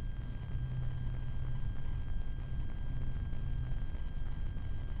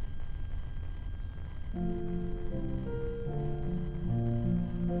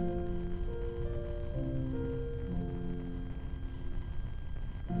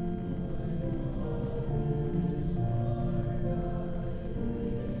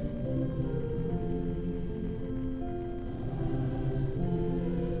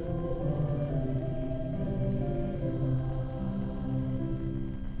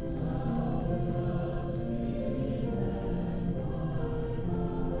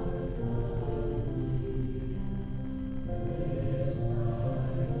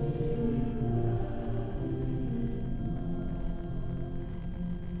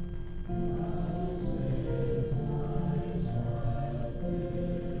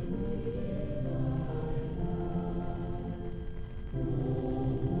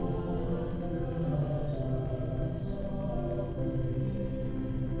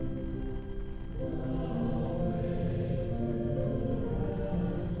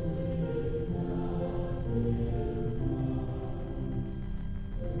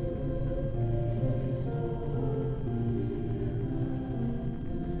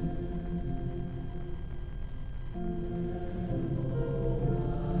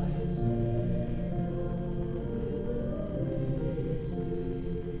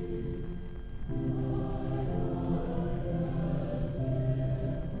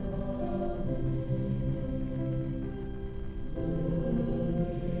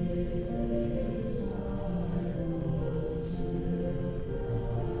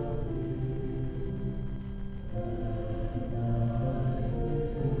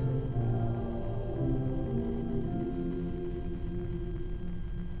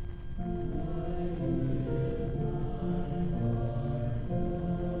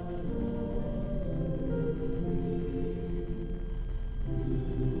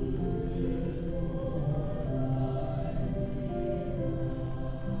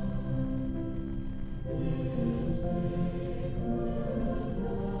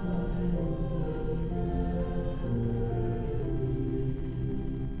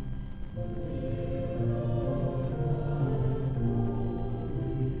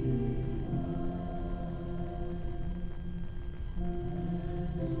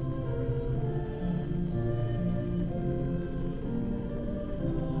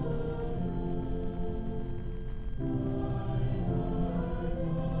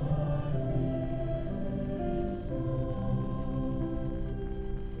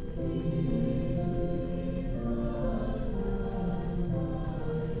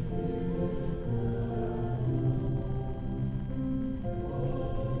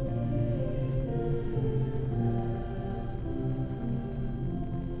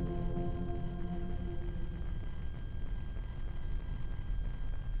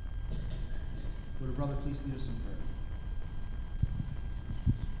 Would a brother please lead us in prayer?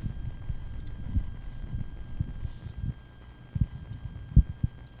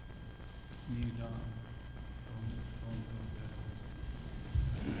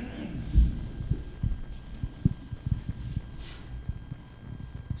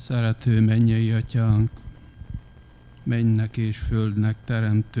 Szerető mennyei Atyánk, mennynek és földnek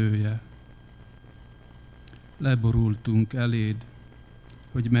teremtője, leborultunk eléd,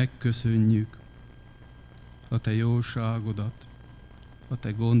 hogy megköszönjük a te jóságodat, a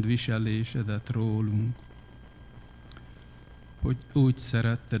te gondviselésedet rólunk, hogy úgy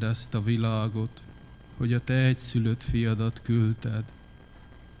szeretted ezt a világot, hogy a te egyszülött fiadat küldted,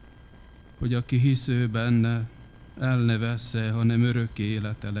 hogy aki hisző benne, el ne vessze, hanem örök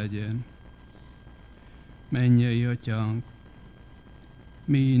élete legyen. Mennyei Atyánk,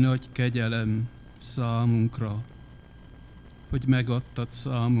 mi nagy kegyelem számunkra, hogy megadtad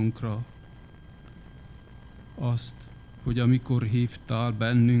számunkra azt, hogy amikor hívtál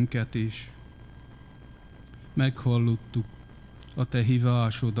bennünket is, meghallottuk a te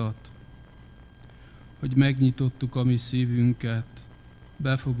hívásodat, hogy megnyitottuk a mi szívünket,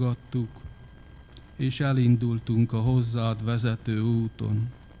 befogadtuk, és elindultunk a hozzád vezető úton.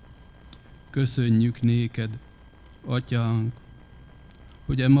 Köszönjük néked, Atyánk,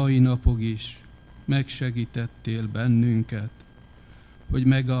 hogy e mai napig is megsegítettél bennünket, hogy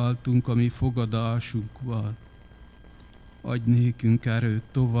megálltunk a mi fogadásunkval. Adj nékünk erőt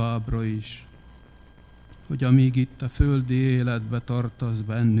továbbra is, hogy amíg itt a földi életbe tartasz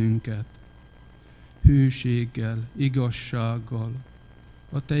bennünket, hűséggel, igazsággal,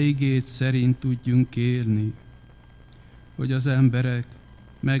 a Te igéd szerint tudjunk élni, hogy az emberek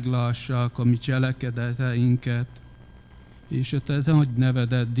meglássák a mi cselekedeteinket, és a Te nagy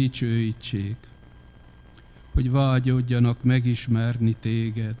nevedet dicsőítsék, hogy vágyódjanak megismerni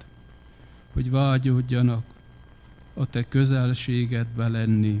Téged, hogy vágyódjanak a Te közelségedbe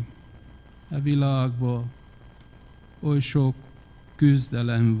lenni. A világban oly sok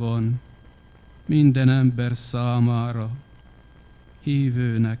küzdelem van minden ember számára,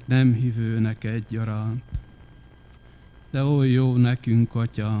 hívőnek, nem hívőnek egyaránt. De oly jó nekünk,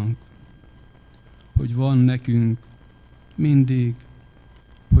 Atyánk, hogy van nekünk mindig,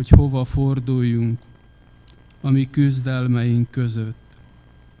 hogy hova forduljunk a mi küzdelmeink között,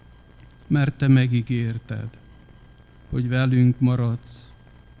 mert Te megígérted, hogy velünk maradsz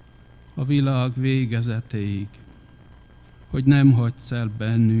a világ végezetéig, hogy nem hagysz el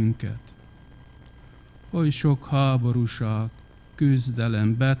bennünket. Oly sok háborúság,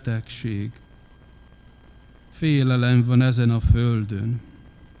 küzdelem, betegség, félelem van ezen a földön.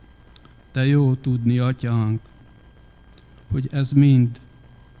 Te jó tudni, Atyánk, hogy ez mind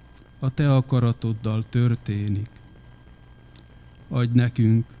a Te akaratoddal történik. Adj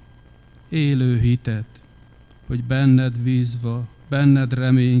nekünk élő hitet, hogy benned bízva, benned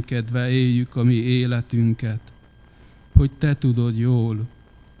reménykedve éljük a mi életünket, hogy Te tudod jól,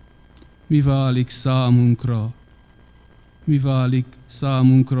 mi válik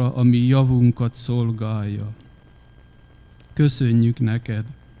számunkra, ami javunkat szolgálja. Köszönjük neked,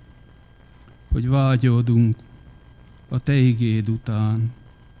 hogy vágyódunk a Te igéd után,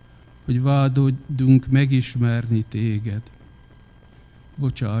 hogy vágyódunk megismerni Téged.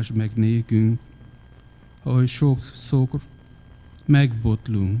 Bocsáss meg nékünk, ahogy sokszor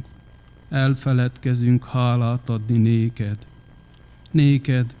megbotlunk, elfeledkezünk hálát adni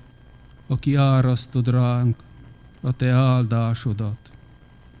néked, aki árasztod ránk a Te áldásodat.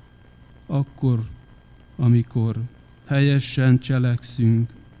 Akkor, amikor helyesen cselekszünk,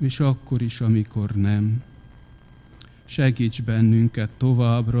 és akkor is, amikor nem. Segíts bennünket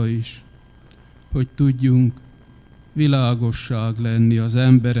továbbra is, hogy tudjunk világosság lenni az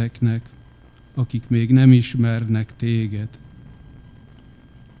embereknek, akik még nem ismernek Téged.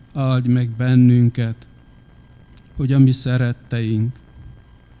 Áldj meg bennünket, hogy a mi szeretteink,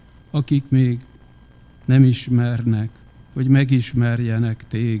 akik még nem ismernek, hogy megismerjenek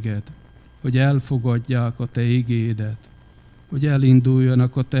Téged, hogy elfogadják a Te igédet, hogy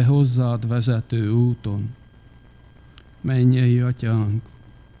elinduljanak a Te hozzád vezető úton. Mennyei Atyánk,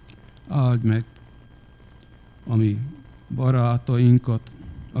 áld meg a mi barátainkat,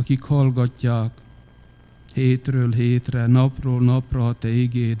 akik hallgatják hétről hétre, napról napra a Te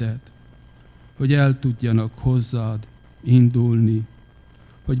igédet, hogy el tudjanak hozzád indulni,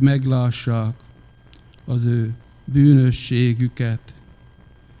 hogy meglássák az ő bűnösségüket,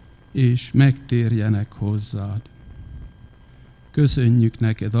 és megtérjenek hozzád. Köszönjük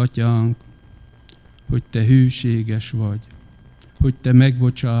neked, Atyánk, hogy Te hűséges vagy, hogy Te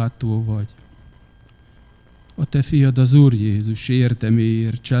megbocsátó vagy. A Te fiad, az Úr Jézus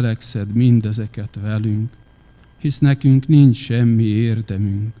érdeméért cselekszed mindezeket velünk, hisz nekünk nincs semmi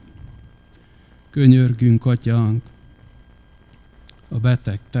érdemünk. Könyörgünk, Atyánk, a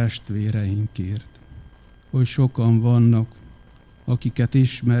beteg testvéreinkért, hogy sokan vannak, akiket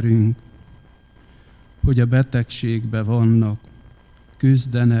ismerünk, hogy a betegségben vannak,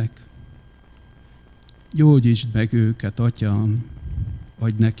 küzdenek. Gyógyítsd meg őket, Atyám,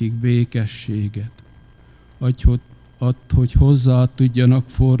 adj nekik békességet, add, hogy hozzá tudjanak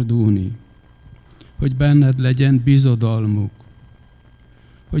fordulni, hogy benned legyen bizodalmuk,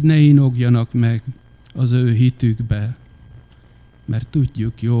 hogy ne inogjanak meg az ő hitükbe, mert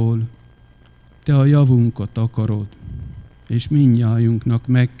tudjuk jól, Te a javunkat akarod, és mindnyájunknak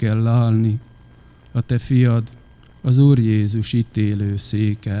meg kell állni a Te fiad, az Úr Jézus ítélő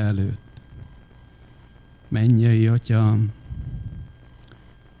széke előtt. Mennyei Atyám,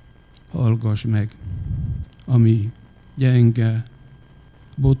 hallgass meg a mi gyenge,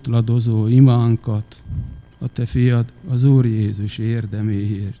 botladozó imánkat, a Te fiad, az Úr Jézus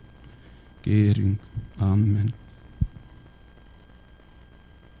érdeméért kérünk. Amen.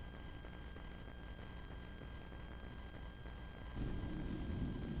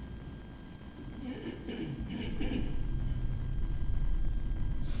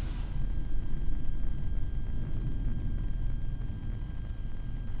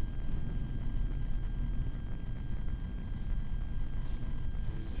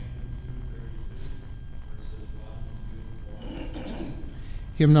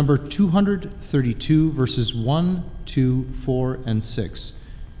 Hymn number 232, verses 1, 2, 4, and 6.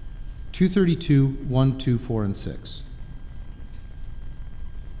 232, 1, 2, 4, and 6.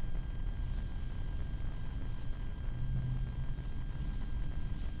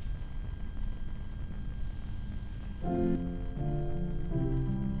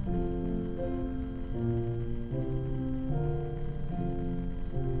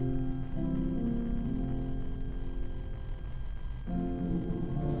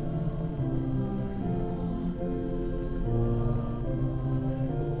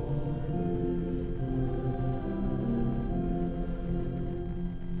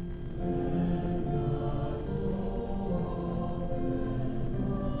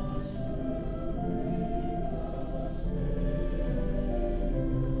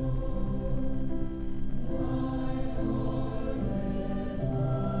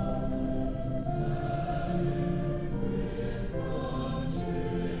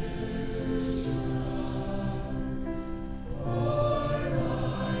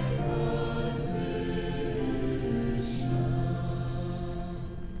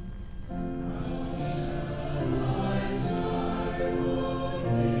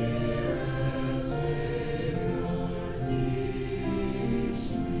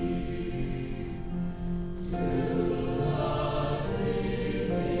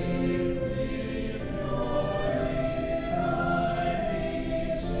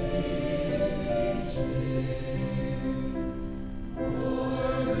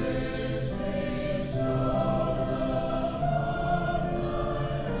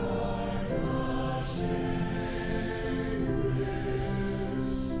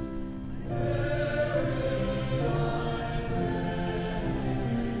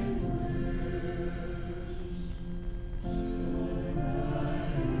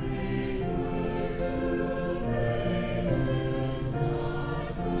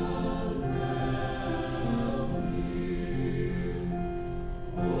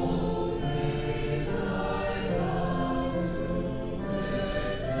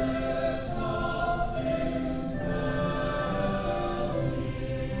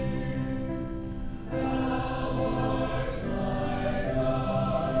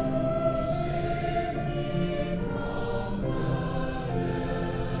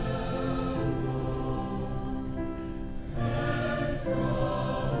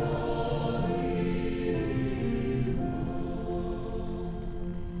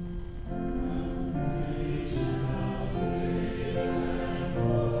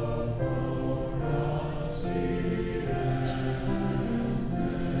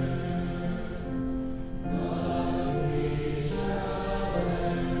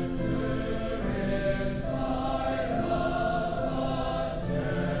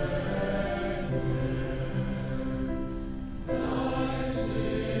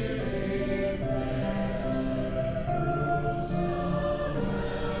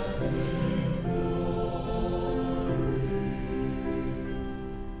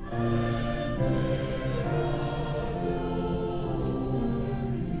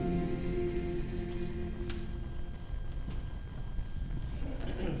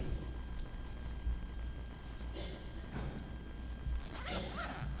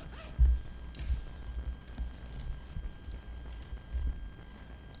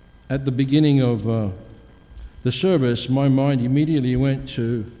 At the beginning of the service, my mind immediately went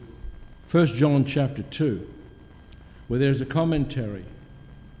to 1 John chapter 2, where there's a commentary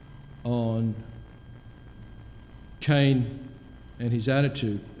on Cain and his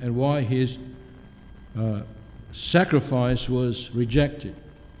attitude and why his sacrifice was rejected.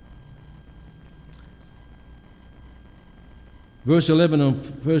 Verse 11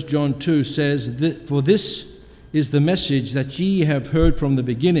 of 1 John 2 says, "For this is the message that ye have heard from the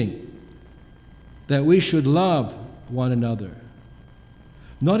beginning, that we should love one another.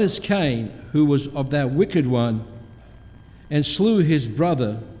 Not as Cain, who was of that wicked one, and slew his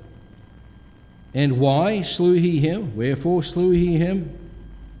brother. And why slew he him? Wherefore slew he him?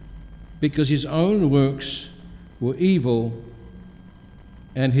 Because his own works were evil,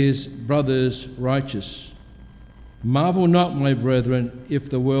 and his brother's righteous. Marvel not, my brethren, if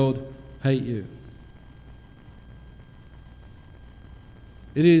the world hate you."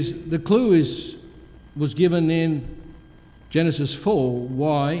 The clue was given in Genesis 4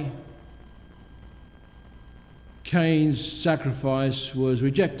 why Cain's sacrifice was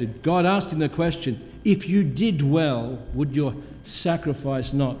rejected. God asked him the question, if you did well, would your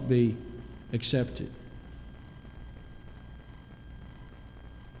sacrifice not be accepted?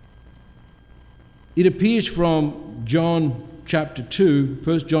 It appears from John chapter 2,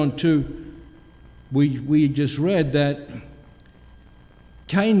 1 John 2, we just read that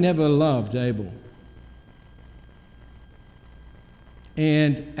Cain never loved Abel.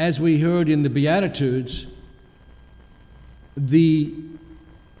 And as we heard in the Beatitudes, the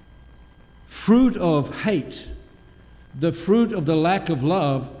fruit of hate, the fruit of the lack of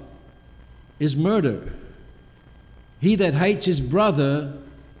love, is murder. He that hates his brother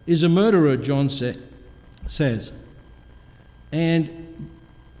is a murderer, John says. And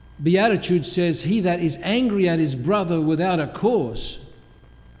Beatitude says, he that is angry at his brother without a cause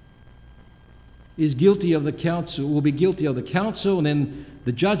is guilty of the counsel, will be guilty of the counsel, and then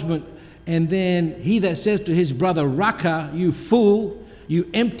the judgment. And then he that says to his brother, Raka, you fool, you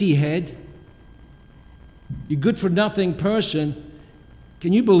empty head, you good-for-nothing person,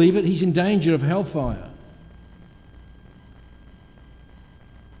 can you believe it? He's in danger of hellfire.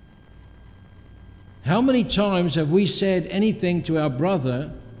 How many times have we said anything to our brother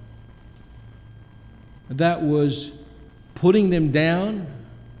that was putting them down,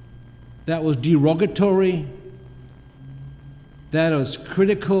 that was derogatory, that was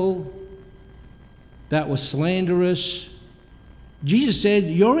critical, that was slanderous? Jesus said,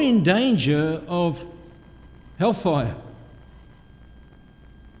 you're in danger of hellfire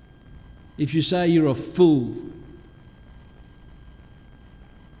if you say you're a fool.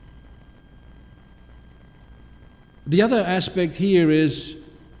 The other aspect here is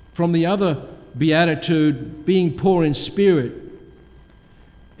from the other beatitude, being poor in spirit.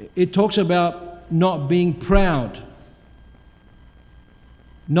 It talks about not being proud,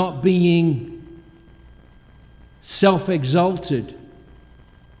 not being self-exalted,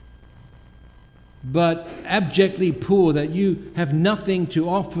 but abjectly poor, that you have nothing to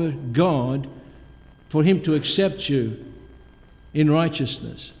offer God for Him to accept you in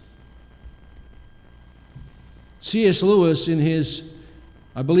righteousness. C.S. Lewis, in his,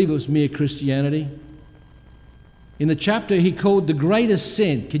 I believe it was Mere Christianity, in the chapter he called the greatest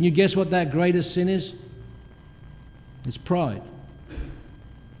sin. Can you guess what that greatest sin is? It's pride.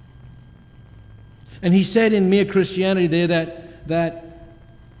 And he said in Mere Christianity there that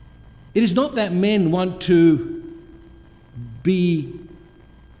it is not that men want to be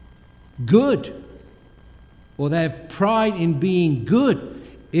good or they have pride in being good.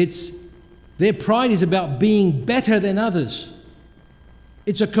 Their pride is about being better than others.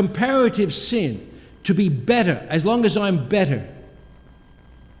 It's a comparative sin to be better. As long as I'm better,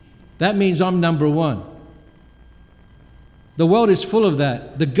 that means I'm number one. The world is full of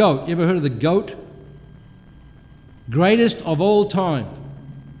that. The goat. You ever heard of the goat? Greatest of all time.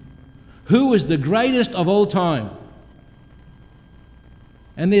 Who is the greatest of all time?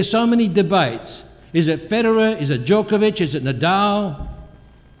 And there's so many debates. Is it Federer? Is it Djokovic? Is it Nadal?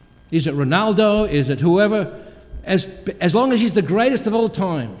 Is it Ronaldo? Is it whoever? As long as he's the greatest of all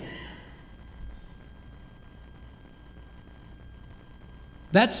time.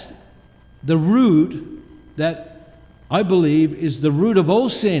 That's the root that I believe is the root of all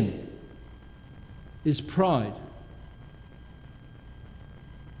sin, is pride.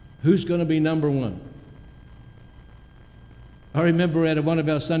 Who's going to be number one? I remember at one of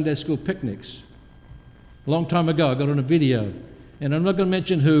our Sunday school picnics, a long time ago, I got on a video, and I'm not going to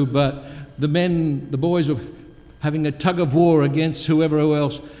mention who, but the boys were having a tug of war against whoever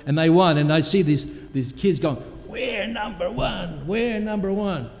else, and they won, and I see these kids going, we're number one, we're number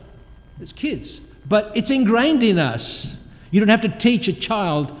one. It's kids, but it's ingrained in us. You don't have to teach a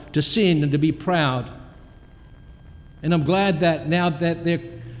child to sin and to be proud. And I'm glad that now that they're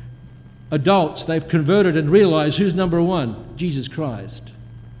adults, they've converted and realized who's number one? Jesus Christ.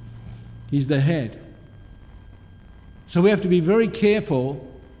 He's the head. So we have to be very careful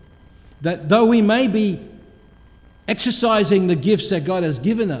that though we may be exercising the gifts that God has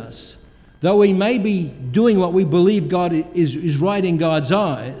given us, though we may be doing what we believe God is right in God's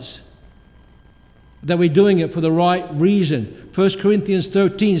eyes, that we're doing it for the right reason. 1 Corinthians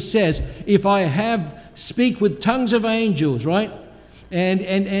 13 says, if I speak with tongues of angels, right? And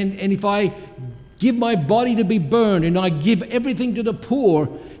if I give my body to be burned and I give everything to the poor,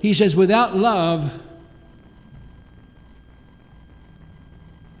 he says, without love,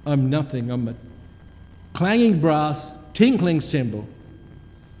 I'm nothing. I'm a clanging brass, tinkling cymbal.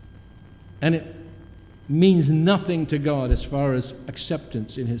 And it means nothing to God as far as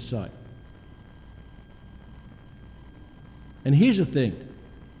acceptance in His sight. And here's the thing.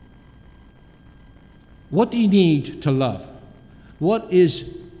 What do you need to love? What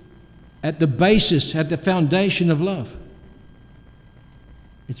is at the basis, at the foundation of love?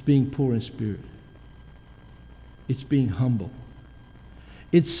 It's being poor in spirit. It's being humble.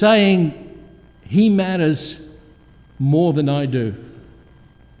 It's saying, He matters more than I do.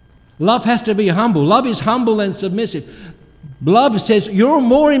 Love has to be humble. Love is humble and submissive. Love says, you're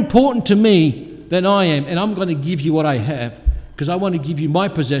more important to me than I am, and I'm going to give you what I have because I want to give you my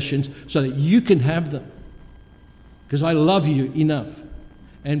possessions so that you can have them because I love you enough.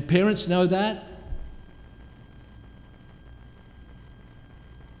 And parents know that.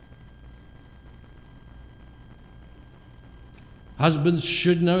 Husbands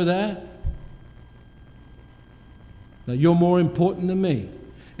should know that. That you're more important than me.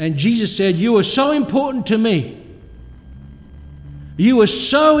 And Jesus said, you are so important to me. You are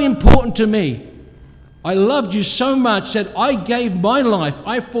so important to me. I loved you so much that I gave my life,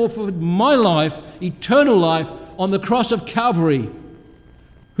 I forfeited my life, eternal life, on the cross of Calvary,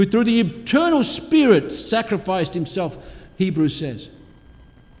 who through the eternal Spirit sacrificed himself, Hebrews says,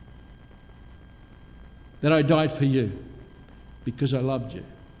 that I died for you because I loved you.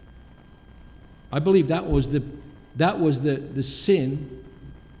 I believe that was the sin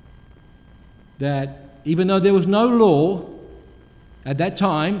that, even though there was no law at that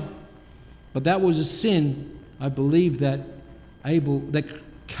time, but that was a sin, I believe, that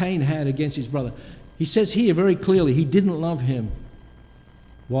Cain had against his brother. He says here very clearly, he didn't love him.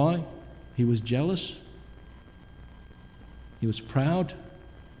 Why? He was jealous. He was proud.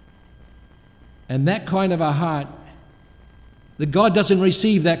 And that kind of a heart, that God doesn't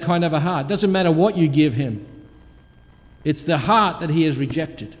receive that kind of a heart. Doesn't matter what you give him. It's the heart that he has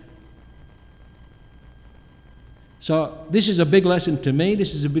rejected. So this is a big lesson to me.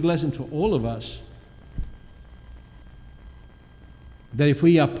 This is a big lesson to all of us. That if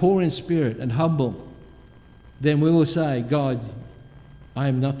we are poor in spirit and humble, then we will say, God, I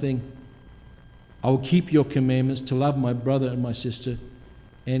am nothing. I will keep your commandments to love my brother and my sister.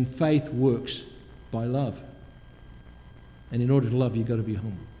 And faith works by love. And in order to love, you've got to be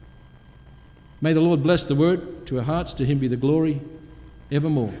humble. May the Lord bless the word to our hearts. To him be the glory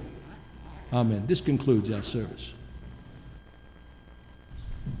evermore. Amen. This concludes our service.